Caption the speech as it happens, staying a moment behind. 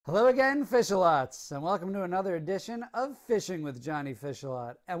Hello again, Fishalots, and welcome to another edition of Fishing with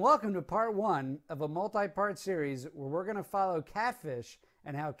Johnnyfishalot. And welcome to part one of a multi-part series where we're going to follow catfish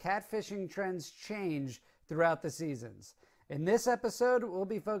and how catfishing trends change throughout the seasons. In this episode, we'll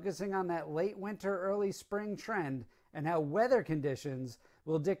be focusing on that late winter, early spring trend and how weather conditions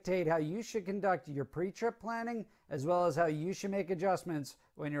will dictate how you should conduct your pre-trip planning as well as how you should make adjustments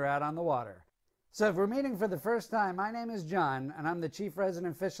when you're out on the water. So if we're meeting for the first time, my name is John, and I'm the Chief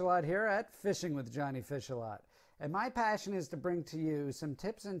Resident Fishalot here at Fishing with Johnnyfishalot. And my passion is to bring to you some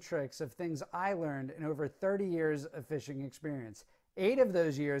tips and tricks of things I learned in over 30 years of fishing experience. 8 of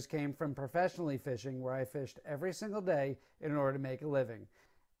those years came from professionally fishing, where I fished every single day in order to make a living.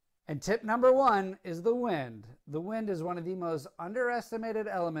 And tip number 1 is the wind. The wind is one of the most underestimated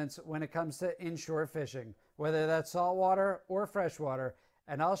elements when it comes to inshore fishing, whether that's saltwater or freshwater.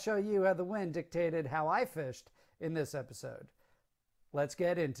 And I'll show you how the wind dictated how I fished in this episode. Let's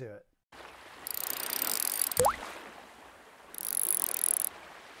get into it.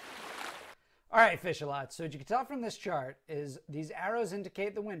 All right, Fishalots. So what you can tell from this chart is these arrows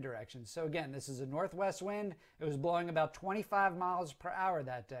indicate the wind direction. So again, this is a northwest wind. It was blowing about 25 miles per hour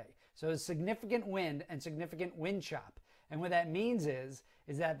that day. So it's significant wind and significant wind chop. And what that means is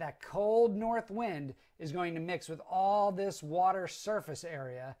that cold north wind is going to mix with all this water surface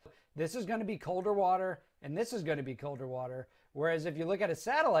area. This is going to be colder water, and this is going to be colder water. Whereas if you look at a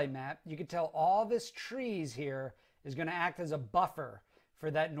satellite map, you can tell all this trees here is going to act as a buffer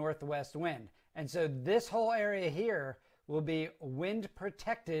for that northwest wind. And so this whole area here will be wind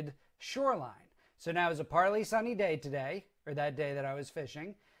protected shoreline. So now it's a partly sunny day today, or that day that I was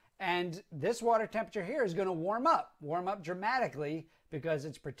fishing. And this water temperature here is going to warm up dramatically because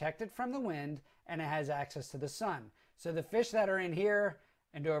it's protected from the wind and it has access to the sun. So the fish that are in here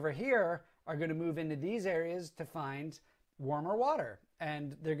and over here are going to move into these areas to find warmer water,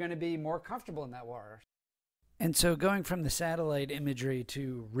 and they're going to be more comfortable in that water. And so going from the satellite imagery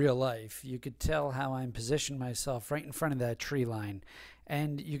to real life, you could tell how I'm positioned myself right in front of that tree line.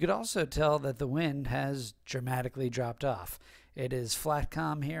 And you could also tell that the wind has dramatically dropped off. It is flat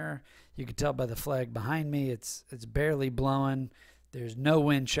calm here. You can tell by the flag behind me, it's barely blowing. There's no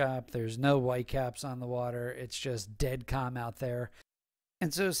wind chop. There's no whitecaps on the water. It's just dead calm out there.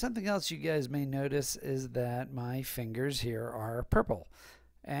 And so something else you guys may notice is that my fingers here are purple.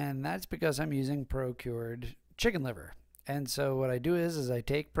 And that's because I'm using pro-cured chicken liver. And so what I do is I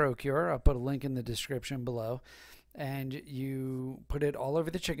take pro-cure. I'll put a link in the description below, and you put it all over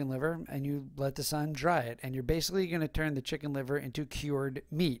the chicken liver and you let the sun dry it, and you're basically going to turn the chicken liver into cured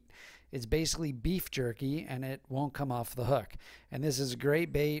meat. It's basically beef jerky, and it won't come off the hook. And this is a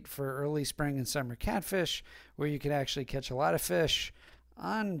great bait for early spring and summer catfish, where you can actually catch a lot of fish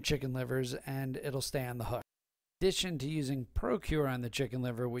on chicken livers and it'll stay on the hook. In addition to using pro-cure on the chicken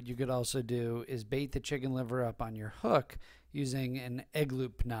liver, what you could also do is bait the chicken liver up on your hook using an egg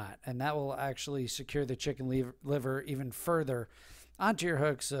loop knot, and that will actually secure the chicken liver even further onto your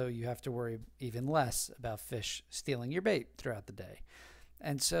hook, so you have to worry even less about fish stealing your bait throughout the day.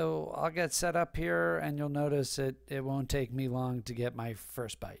 And so I'll get set up here, and you'll notice it won't take me long to get my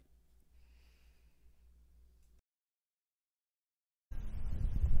first bite.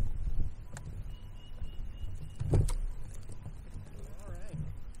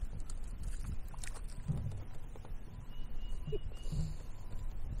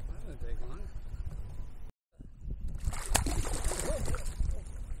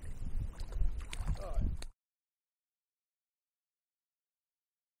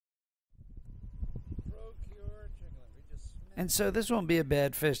 And so this won't be a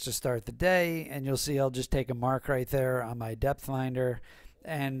bad fish to start the day, and you'll see I'll just take a mark right there on my depth finder,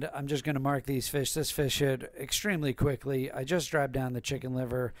 and I'm just going to mark these fish. This fish hit extremely quickly. I just dropped down the chicken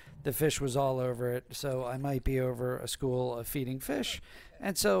liver. The fish was all over it, so I might be over a school of feeding fish.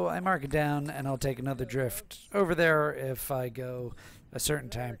 And so I mark it down, and I'll take another drift over there if I go a certain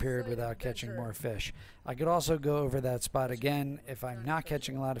time period without catching more fish. I could also go over that spot again if I'm not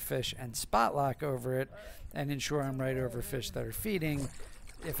catching a lot of fish and spot lock over it and ensure I'm right over fish that are feeding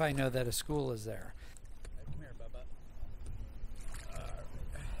if I know that a school is there. Come here, Bubba.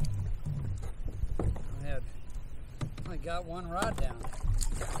 I got one rod down.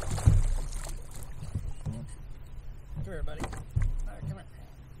 Come here, buddy. All right, come here.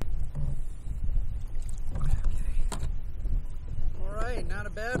 Okay. All right, not a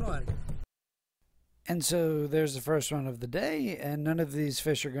bad one. And so there's the first one of the day, and none of these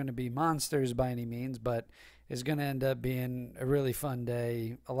fish are going to be monsters by any means, but it's going to end up being a really fun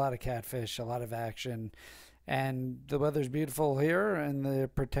day, a lot of catfish, a lot of action, and the weather's beautiful here and the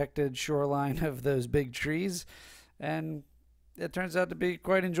protected shoreline of those big trees, and it turns out to be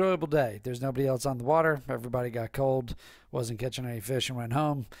quite an enjoyable day. There's nobody else on the water. Everybody got cold, wasn't catching any fish and went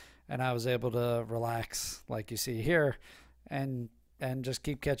home. And I was able to relax like you see here and just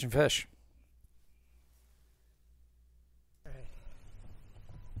keep catching fish.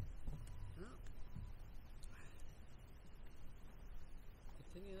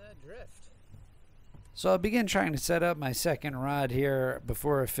 Continue that drift. So I'll begin trying to set up my second rod here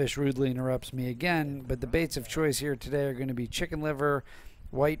before a fish rudely interrupts me again, but the baits of choice here today are going to be chicken liver,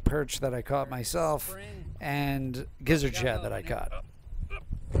 white perch that I caught myself, and gizzard shad that I caught.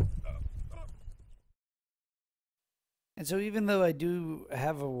 And so even though I do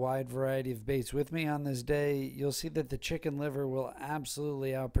have a wide variety of baits with me on this day, you'll see that the chicken liver will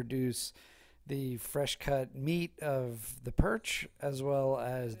absolutely outproduce the fresh cut meat of the perch as well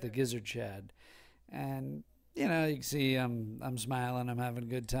as the gizzard shad. And, you know, you can see I'm smiling, I'm having a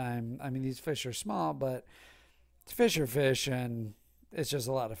good time. I mean, these fish are small, but fish are fish, and it's just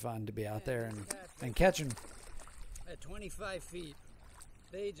a lot of fun to be out there and catching. At 25 feet,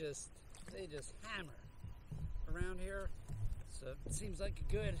 they just hammer around here. So it seems like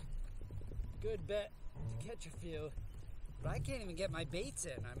a good bet to catch a few. But I can't even get my baits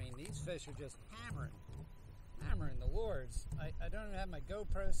in. I mean, these fish are just hammering the lures. I don't even have my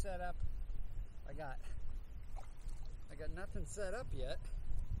GoPro set up. I got nothing set up yet.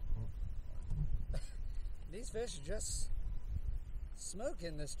 These fish are just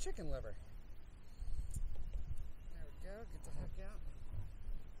smoking this chicken liver. There we go, get the hook out.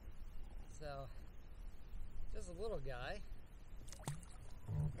 So, just a little guy.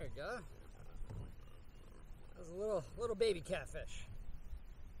 There we go. That was a little baby catfish.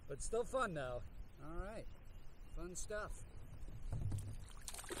 But still fun though. Alright. Fun stuff.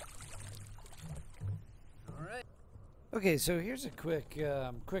 Alright. Okay, so here's a quick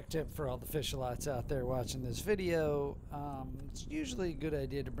tip for all the fish-a-lots out there watching this video. It's usually a good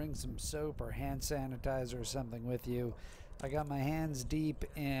idea to bring some soap or hand sanitizer or something with you. I got my hands deep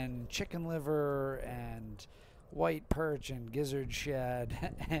in chicken liver and white perch and gizzard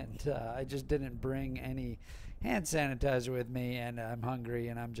shad, and I just didn't bring any hand sanitizer with me, and I'm hungry,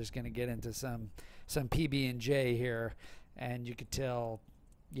 and I'm just going to get into some PB&J here, and you could tell,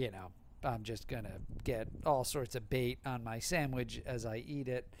 you know, I'm just going to get all sorts of bait on my sandwich as I eat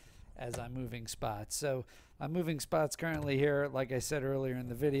it as I'm moving spots. So I'm moving spots currently here. Like I said earlier in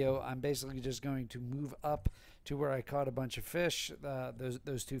the video, I'm basically just going to move up to where I caught a bunch of fish,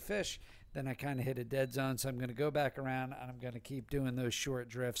 those two fish. Then I kind of hit a dead zone, so I'm going to go back around, and I'm going to keep doing those short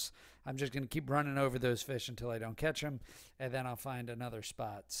drifts. I'm just going to keep running over those fish until I don't catch them, and then I'll find another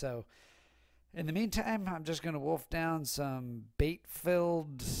spot. So in the meantime, I'm just going to wolf down some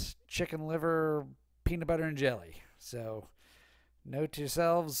bait-filled chicken liver, peanut butter, and jelly. So note to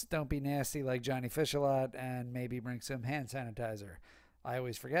yourselves, don't be nasty like Johnnyfishalot, and maybe bring some hand sanitizer. I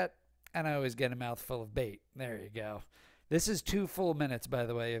always forget, and I always get a mouthful of bait. There you go. This is 2 full minutes, by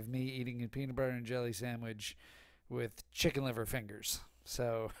the way, of me eating a peanut butter and jelly sandwich with chicken liver fingers.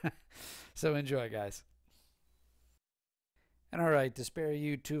 So, so enjoy, guys. And all right, to spare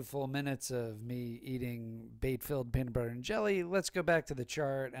you 2 full minutes of me eating bait-filled peanut butter and jelly, let's go back to the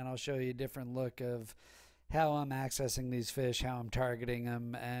chart, and I'll show you a different look of how I'm accessing these fish, how I'm targeting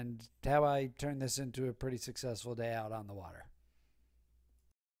them, and how I turn this into a pretty successful day out on the water.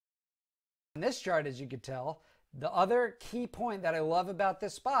 In this chart, as you could tell, the other key point that I love about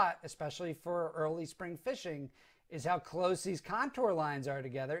this spot, especially for early spring fishing, is how close these contour lines are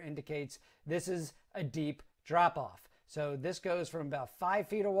together. Indicates this is a deep drop-off. So this goes from about 5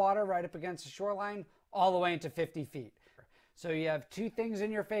 feet of water right up against the shoreline all the way into 50 feet. So you have 2 things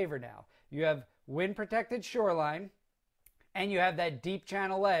in your favor now. You have wind-protected shoreline, and you have that deep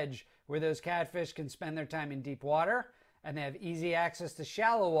channel edge where those catfish can spend their time in deep water, and they have easy access to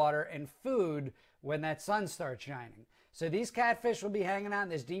shallow water and food when that sun starts shining. So these catfish will be hanging out in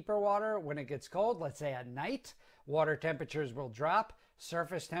this deeper water when it gets cold, let's say at night. Water temperatures will drop.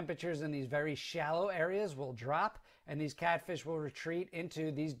 Surface temperatures in these very shallow areas will drop, and these catfish will retreat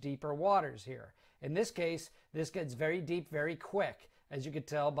into these deeper waters here. In this case, this gets very deep very quick, as you could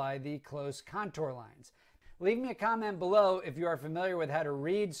tell by the close contour lines. Leave me a comment below if you are familiar with how to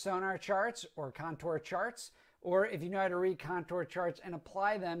read sonar charts or contour charts, or if you know how to read contour charts and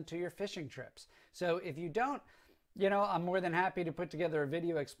apply them to your fishing trips. So if you don't, you know, I'm more than happy to put together a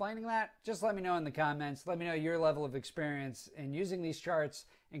video explaining that. Just let me know in the comments. Let me know your level of experience in using these charts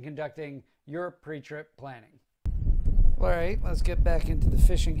and conducting your pre-trip planning. All right, let's get back into the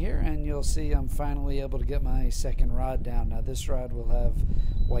fishing here, and you'll see I'm finally able to get my second rod down. Now this rod will have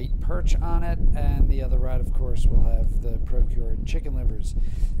white perch on it, and the other rod, of course, will have the procured chicken livers.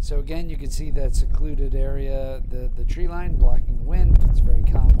 So again, you can see that secluded area, the tree line blocking the wind. It's very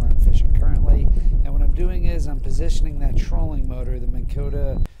calm where I'm fishing currently, and what I'm doing is I'm positioning that trolling motor, the Minn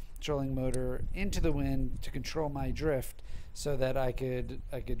Kota trolling motor, into the wind to control my drift, so that I could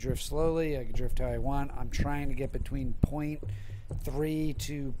drift slowly, I could drift how I want. I'm trying to get between 0.3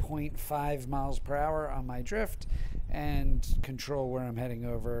 to 0.5 miles per hour on my drift and control where I'm heading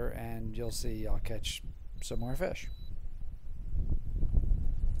over, and you'll see I'll catch some more fish.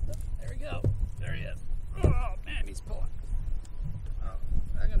 There we go. There he is. Oh man, he's pulling. Oh,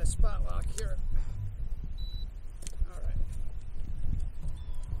 I'm gonna spot lock here. All right.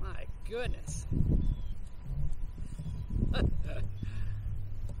 My goodness.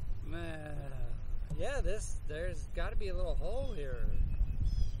 Yeah, there's got to be a little hole here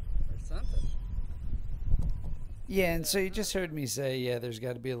or something. Yeah, and so you just heard me say, yeah, there's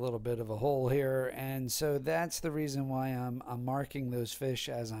got to be a little bit of a hole here, and so that's the reason why I'm marking those fish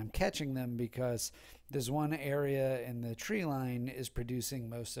as I'm catching them, because there's one area in the tree line is producing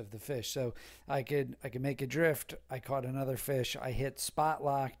most of the fish. So I could make a drift, I caught another fish, I hit spot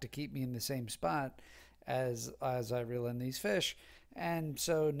lock to keep me in the same spot as I reel in these fish, and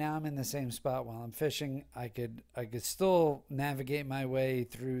so now I'm in the same spot while I'm fishing. I could still navigate my way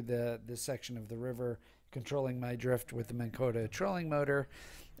through this section of the river, controlling my drift with the Minn Kota trolling motor,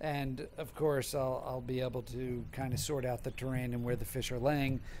 and of course I'll be able to kind of sort out the terrain and where the fish are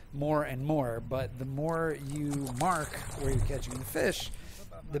laying more and more. But the more you mark where you're catching the fish,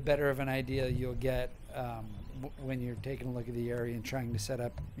 the better of an idea you'll get when you're taking a look at the area and trying to set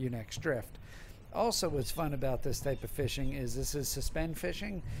up your next drift. Also, what's fun about this type of fishing is this is suspend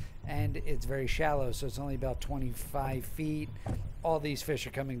fishing, and it's very shallow, so it's only about 25 feet. All these fish are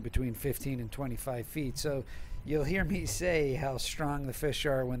coming between 15 and 25 feet, so you'll hear me say how strong the fish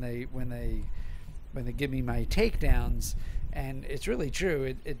are when they give me my takedowns, and it's really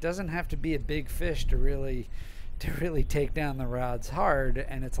true. It doesn't have to be a big fish to really take down the rods hard,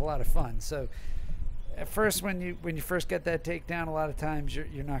 and it's a lot of fun. So at first, when you first get that takedown, a lot of times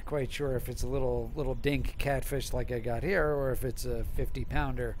you're not quite sure if it's a little dink catfish like I got here, or if it's a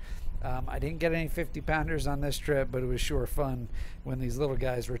 50-pounder. I didn't get any 50-pounders on this trip, but it was sure fun when these little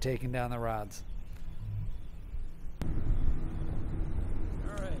guys were taking down the rods. All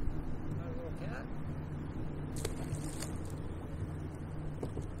right, another little cat.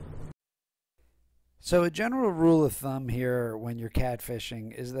 So a general rule of thumb here when you're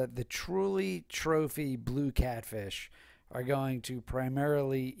catfishing is that the truly trophy blue catfish are going to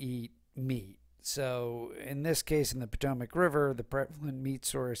primarily eat meat. So in this case, in the Potomac River, the prevalent meat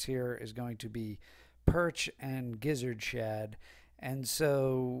source here is going to be perch and gizzard shad. And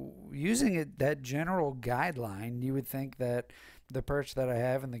so using that general guideline, you would think that the perch that I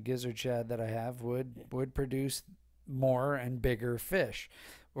have and the gizzard shad that I have would produce more and bigger fish,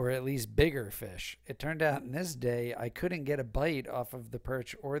 or at least bigger fish. It turned out in this day I couldn't get a bite off of the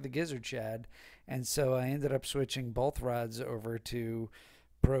perch or the gizzard shad, and so I ended up switching both rods over to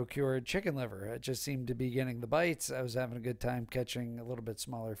procured chicken liver. It just seemed to be getting the bites. I was having a good time catching a little bit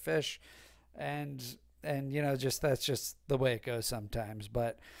smaller fish, and you know, that's just the way it goes sometimes.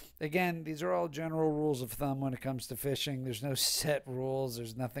 But again, these are all general rules of thumb when it comes to fishing. There's no set rules.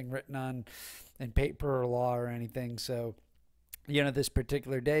 There's nothing written on in paper or law or anything. So, you know, this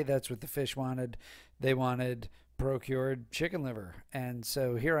particular day, that's what the fish wanted. They wanted procured chicken liver. And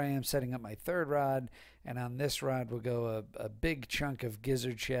so here I am setting up my third rod, and on this rod will go a big chunk of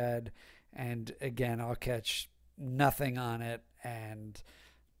gizzard shad, and again, I'll catch nothing on it, and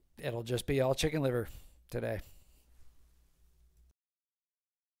it'll just be all chicken liver today.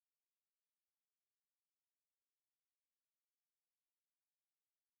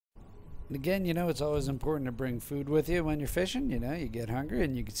 Again, you know, it's always important to bring food with you when you're fishing. You know, you get hungry,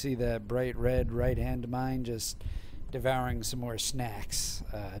 and you can see that bright red right hand of mine just devouring some more snacks.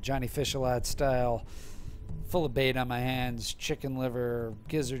 Johnnyfishalot style, full of bait on my hands, chicken liver,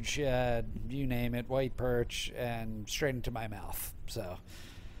 gizzard shad, you name it, white perch, and straight into my mouth. So,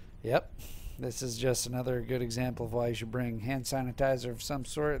 yep, this is just another good example of why you should bring hand sanitizer of some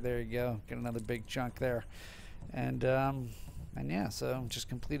sort. There you go, get another big chunk there. And yeah, so just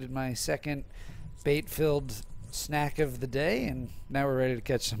completed my second bait-filled snack of the day, and now we're ready to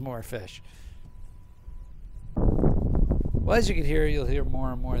catch some more fish. Well, as you can hear, you'll hear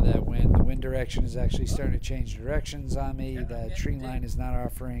more and more of that wind. The wind direction is actually starting to change directions on me. That tree line is not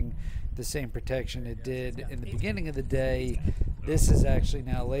offering the same protection it did in the beginning of the day. This is actually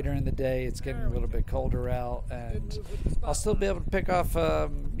now later in the day. It's getting a little bit colder out, and I'll still be able to pick off,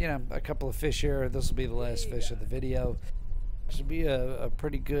 you know, a couple of fish here. This will be the last fish of the video. Should be a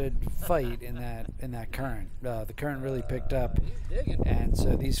pretty good fight in that current. The current really picked up, and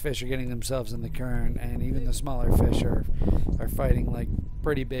so these fish are getting themselves in the current, and even the smaller fish are fighting like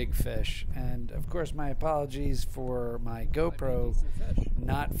pretty big fish. And of course, my apologies for my GoPro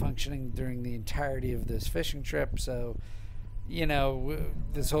not functioning during the entirety of this fishing trip. So, you know,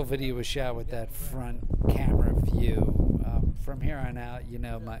 this whole video was shot with that front camera view. From here on out, you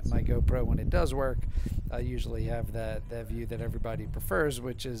know, my GoPro, when it does work, I usually have that view that everybody prefers,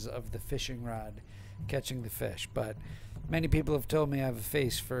 which is of the fishing rod catching the fish. But many people have told me I have a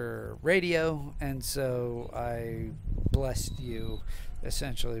face for radio, and so I blessed you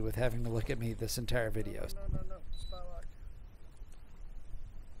essentially with having to look at me this entire video. No, spot lock.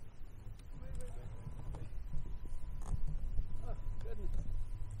 Oh, goodness.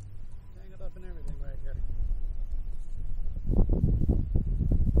 Tangled up in everything right here.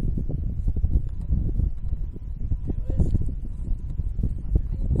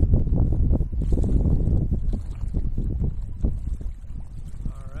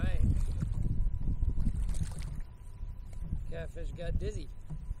 Catfish got dizzy.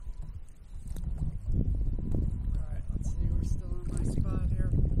 Alright, let's see, we're still on my spot here.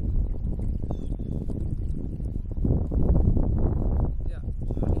 Yeah,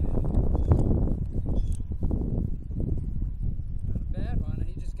 okay. Not a bad one,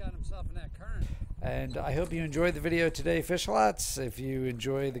 he just got himself in that current. And I hope you enjoyed the video today, Fishalots. If you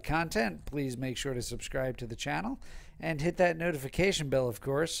enjoy the content, please make sure to subscribe to the channel and hit that notification bell, of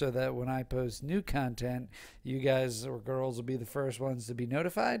course, so that when I post new content, you guys or girls will be the first ones to be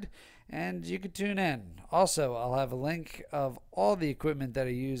notified, and you can tune in. Also, I'll have a link of all the equipment that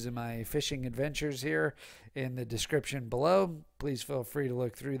I use in my fishing adventures here in the description below. Please feel free to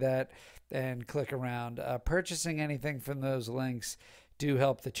look through that and click around. Purchasing anything from those links do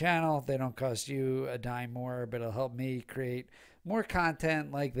help the channel. They don't cost you a dime more, but it'll help me create more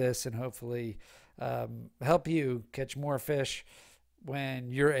content like this, and hopefully help you catch more fish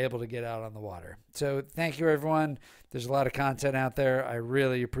when you're able to get out on the water. So thank you, everyone. There's a lot of content out there. I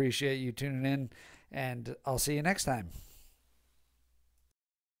really appreciate you tuning in, and I'll see you next time.